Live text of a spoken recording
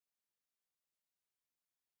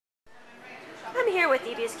I'm here with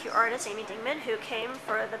EBSQ artist Aimee Dingman, who came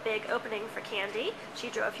for the big opening for Candy. She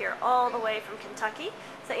drove here all the way from Kentucky.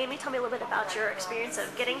 So Aimee, tell me a little bit about your experience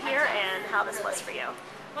of getting here and how this was for you.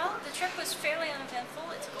 Well, the trip was fairly uneventful.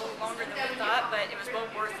 It took a little longer than we thought, but it was well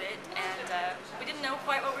worth it. And we didn't know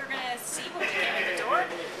quite what we were going to see when we came in the door.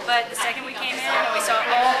 But the second we came in and we saw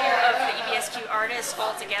all of the EBSQ artists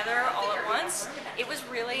all together, all at once, it was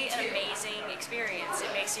really an amazing experience.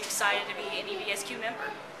 It makes you excited to be an EBSQ member.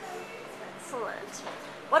 Excellent.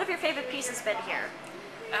 What have your favorite pieces been here?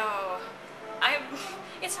 Oh,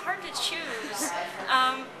 it's hard to choose,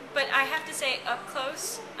 but I have to say up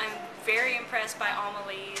close, I'm very impressed by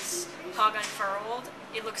Amelie's Hog Unfurled.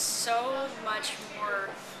 It looks so much more,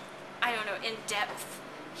 I don't know, in depth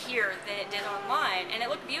here than it did online, and it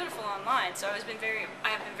looked beautiful online, so I have been very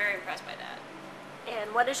impressed by that.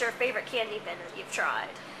 And what is your favorite candy bin that you've tried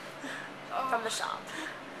from the shop?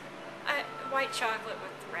 White chocolate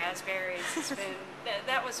with raspberries. It's been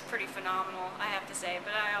that was pretty phenomenal, I have to say.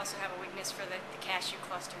 But I also have a weakness for the cashew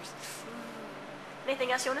clusters.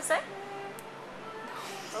 Anything else you want to say?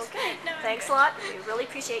 No. Okay. No, Thanks a lot. We really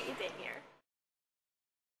appreciate you being here.